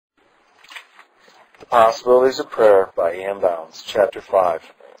The Possibilities of Prayer by Ian Bounds, Chapter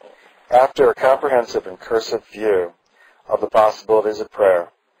 5. After a comprehensive and cursive view of the possibilities of prayer,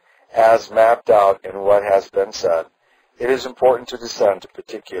 as mapped out in what has been said, it is important to descend to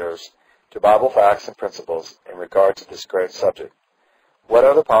particulars, to Bible facts and principles in regard to this great subject. What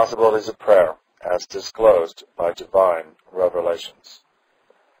are the possibilities of prayer, as disclosed by divine revelations?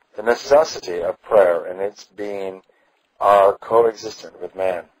 The necessity of prayer and its being are coexistent with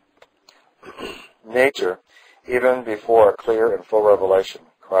man. Nature, even before a clear and full revelation,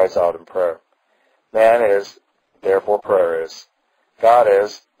 cries out in prayer. Man is, therefore prayer is. God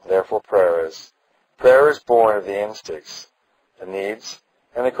is, therefore prayer is. Prayer is born of the instincts, the needs,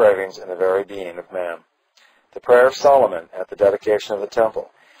 and the cravings in the very being of man. The prayer of Solomon at the dedication of the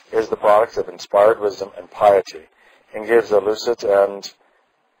temple is the product of inspired wisdom and piety, and gives a lucid and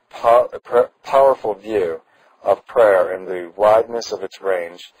powerful view of prayer in the wideness of its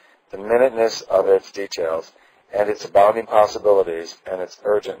range, the minuteness of its details, and its abounding possibilities and its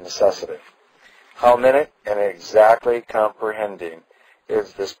urgent necessity. How minute and exactly comprehending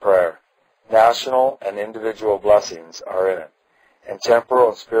is this prayer. National and individual blessings are in it, and temporal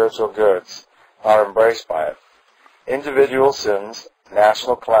and spiritual goods are embraced by it. Individual sins,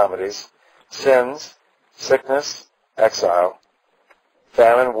 national calamities, sins, sickness, exile,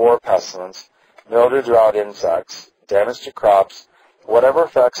 famine, war, pestilence, mildew, drought, insects, damage to crops, whatever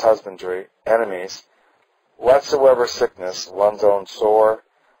affects husbandry, enemies, whatsoever sickness, one's own sore,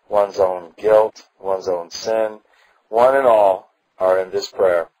 one's own guilt, one's own sin, one and all are in this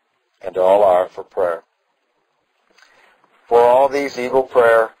prayer, and all are for prayer. For all these evil,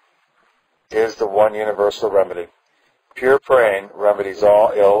 prayer is the one universal remedy. Pure praying remedies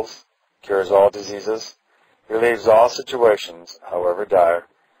all ills, cures all diseases, relieves all situations, however dire,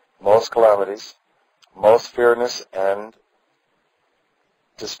 most calamities, most fearness and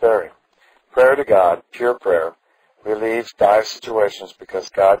despairing. Prayer to God, pure prayer, relieves dire situations because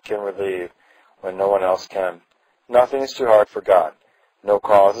God can relieve when no one else can. Nothing is too hard for God. No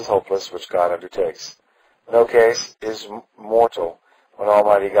cause is hopeless which God undertakes. No case is mortal when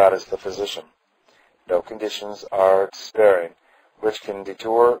Almighty God is the physician. No conditions are despairing which can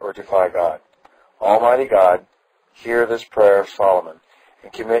detour or defy God. Almighty God, hear this prayer of Solomon,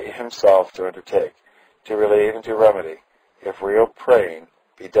 and commit himself to undertake, to relieve and to remedy, if real praying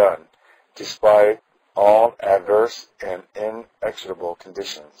be done, despite all adverse and inexorable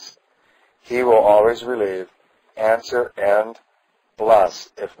conditions. He will always relieve, answer, and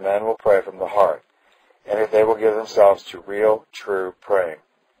bless if men will pray from the heart, and if they will give themselves to real, true praying.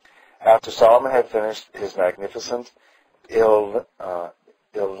 After Solomon had finished his magnificent, illimitable,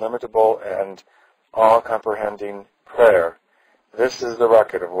 and all-comprehending prayer, this is the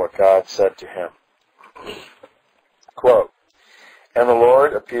record of what God said to him. Quote, And the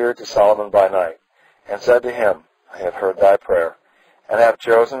Lord appeared to Solomon by night, and said to him, I have heard thy prayer, and have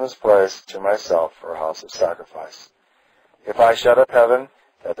chosen this place to myself for a house of sacrifice. If I shut up heaven,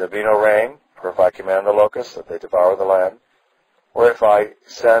 that there be no rain, or if I command the locusts, that they devour the land, or if I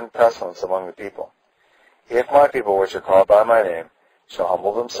send pestilence among the people, if my people which are called by my name shall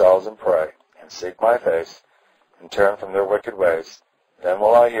humble themselves and pray, and seek my face, and turn from their wicked ways, then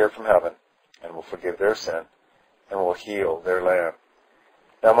will I hear from heaven, and will forgive their sin, and will heal their land.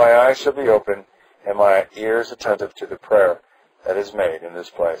 Now my eyes shall be open, and my ears attentive to the prayer that is made in this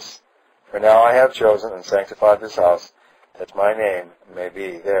place. For now I have chosen and sanctified this house, that my name may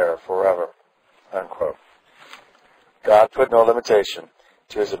be there forever. Unquote. God put no limitation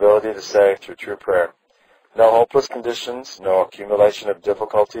to his ability to save through true prayer. No hopeless conditions, no accumulation of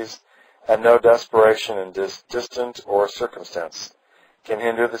difficulties, and no desperation in distant or circumstance can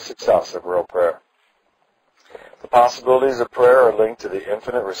hinder the success of real prayer. The possibilities of prayer are linked to the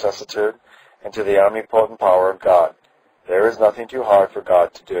infinite resuscitude and to the omnipotent power of God. There is nothing too hard for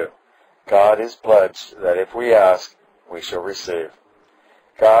God to do. God is pledged that if we ask, we shall receive.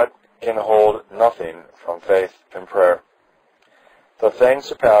 God can hold nothing from faith and prayer. The thing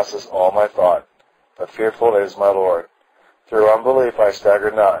surpasses all my thought, but fearful is my Lord. Through unbelief I stagger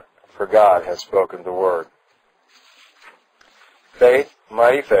not, for God has spoken the word. Faith,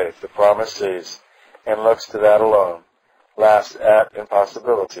 mighty faith, the promise sees, and looks to that alone, laughs at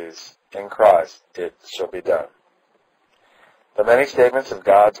impossibilities, in Christ it shall be done. The many statements of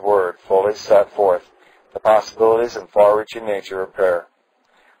God's word fully set forth the possibilities and far-reaching nature of prayer.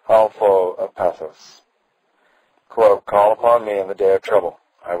 How full of pathos. Quote, Call upon me in the day of trouble.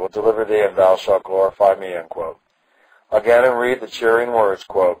 I will deliver thee, and thou shalt glorify me, unquote. Again, and read the cheering words,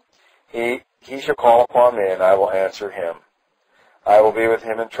 quote, He shall call upon me, and I will answer him. I will be with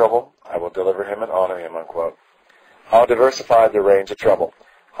him in trouble. I will deliver him and honor him, unquote. How diversified the range of trouble.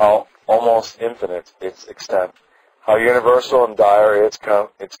 How almost infinite its extent, how universal and dire its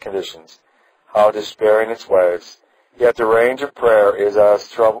conditions, how despairing its waves. Yet the range of prayer is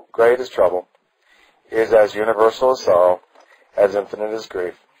as great as trouble, is as universal as sorrow, as infinite as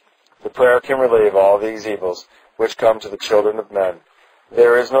grief. The prayer can relieve all these evils which come to the children of men.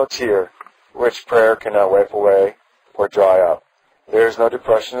 There is no tear which prayer cannot wipe away or dry up. There is no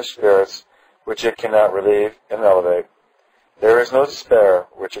depression of spirits which it cannot relieve and elevate. There is no despair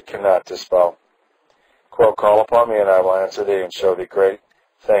which it cannot dispel. Quote, call upon me, and I will answer thee, and show thee great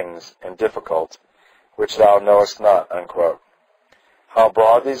things and difficult, which thou knowest not, unquote. How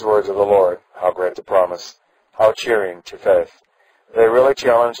broad these words of the Lord, how great the promise, how cheering to faith. They really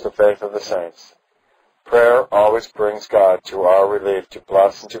challenge the faith of the saints. Prayer always brings God to our relief, to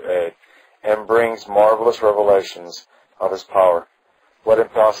bless and to aid, and brings marvelous revelations of His power. What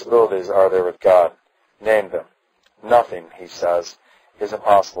impossibilities are there with God? Name them. Nothing, He says, is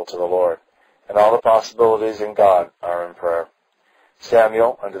impossible to the Lord, and all the possibilities in God are in prayer.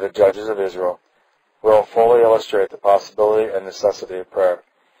 Samuel, under the judges of Israel, will fully illustrate the possibility and necessity of prayer.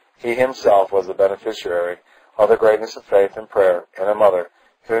 He himself was the beneficiary of the greatness of faith and prayer, and a mother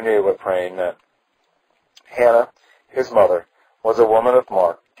who knew what praying meant. Hannah, his mother, was a woman of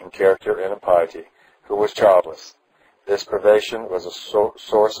mark in character and in piety, who was childless. This privation was a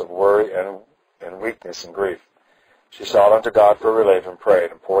source of worry and weakness and grief. She sought unto God for relief and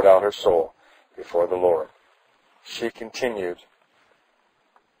prayed and poured out her soul before the Lord. She continued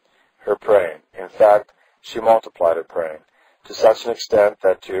her praying. In fact, she multiplied her praying to such an extent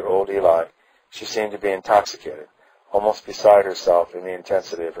that to old Eli she seemed to be intoxicated, almost beside herself in the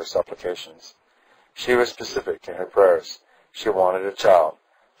intensity of her supplications. She was specific in her prayers. She wanted a child.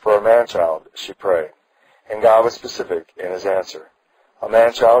 For a man-child she prayed, and God was specific in His answer. A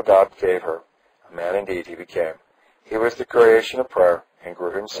man-child God gave her. A man indeed he became. He was the creation of prayer and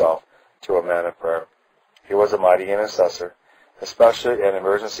grew himself to a man of prayer. He was a mighty intercessor, especially in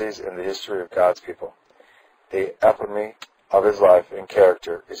emergencies in the history of God's people. The epitome of his life and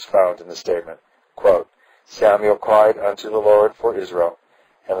character is found in the statement, quote, Samuel cried unto the Lord for Israel,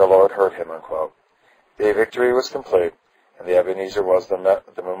 and the Lord heard him, unquote. The victory was complete, and the Ebenezer was the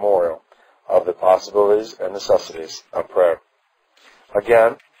memorial of the possibilities and necessities of prayer.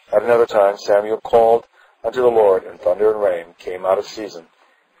 Again, at another time, Samuel called unto the Lord, and thunder and rain came out of season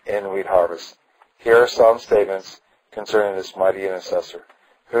in wheat harvest. Here are some statements concerning this mighty intercessor,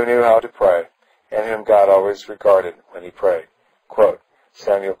 who knew how to pray, and whom God always regarded when he prayed. Quote,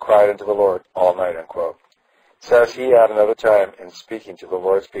 Samuel cried unto the Lord all night, unquote. Says he at another time in speaking to the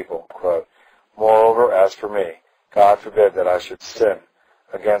Lord's people, quote, Moreover, as for me, God forbid that I should sin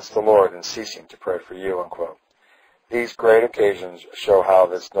against the Lord in ceasing to pray for you, unquote. These great occasions show how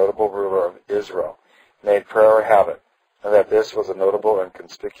this notable ruler of Israel made prayer a habit, and that this was a notable and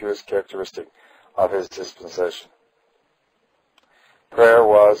conspicuous characteristic of his dispensation. Prayer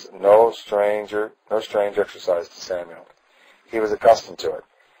was no strange exercise to Samuel. He was accustomed to it.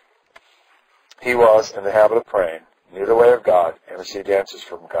 He was in the habit of praying, knew the way of God, and received answers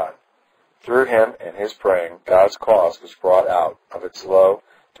from God. Through him and his praying, God's cause was brought out of its low,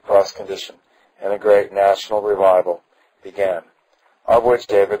 depressed condition, and a great national revival began, of which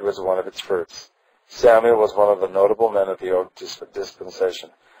David was one of its fruits. Samuel was one of the notable men of the Old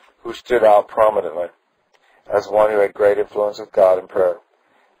Dispensation, who stood out prominently as one who had great influence with God in prayer.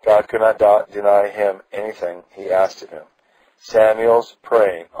 God could not deny him anything he asked of him. Samuel's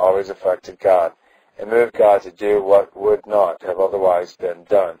praying always affected God, and moved God to do what would not have otherwise been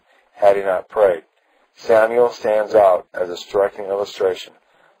done had he not prayed. Samuel stands out as a striking illustration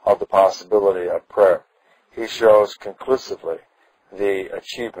of the possibility of prayer. He shows conclusively the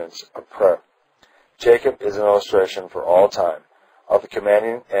achievements of prayer. Jacob is an illustration for all time of the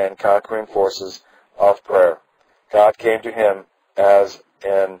commanding and conquering forces of prayer. God came to him as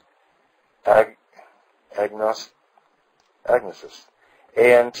an agnosis,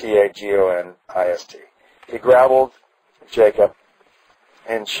 Antagonist. He grappled Jacob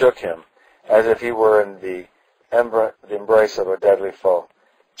and shook him as if he were in the embrace of a deadly foe.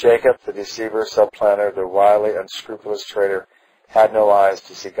 Jacob, the deceiver, supplanter, the wily, unscrupulous traitor, had no eyes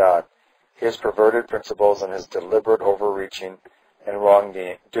to see God. His perverted principles and his deliberate overreaching and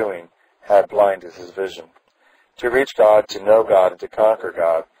wrongdoing had blinded his vision. To reach God, to know God, and to conquer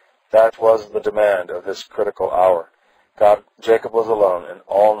God, that was the demand of this critical hour. Jacob was alone, and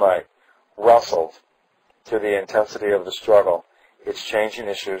all night wrestled to the intensity of the struggle, its changing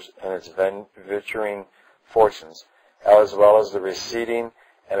issues, and its venturing fortunes, as well as the receding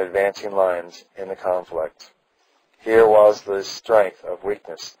and advancing lines in the conflict. Here was the strength of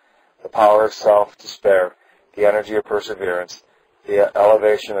weakness, the power of self-despair, the energy of perseverance, the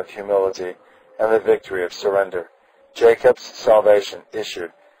elevation of humility, and the victory of surrender. Jacob's salvation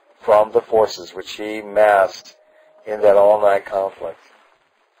issued from the forces which he massed in that all-night conflict.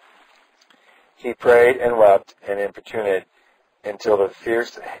 He prayed and wept and importuned until the fiery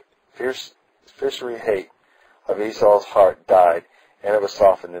hate of Esau's heart died, and it was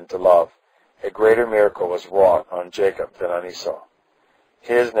softened into love. A greater miracle was wrought on Jacob than on Esau.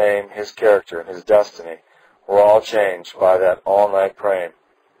 His name, his character, and his destiny were all changed by that all-night praying.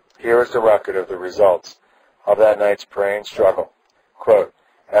 Here is the record of the results of that night's praying struggle. Quote,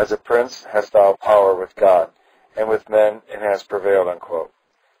 "As a prince hast thou power with God, and with men, and hast prevailed," unquote.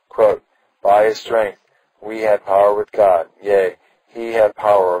 Quote, "By his strength we had power with God, yea, he had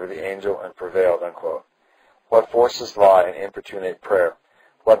power over the angel and prevailed," unquote. What forces lie in importunate prayer?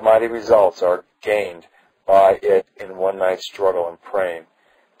 What mighty results are gained by it in one night's struggle and praying?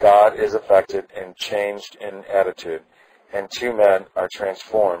 God is affected and changed in attitude, and two men are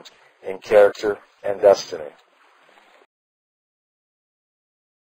transformed in character and destiny.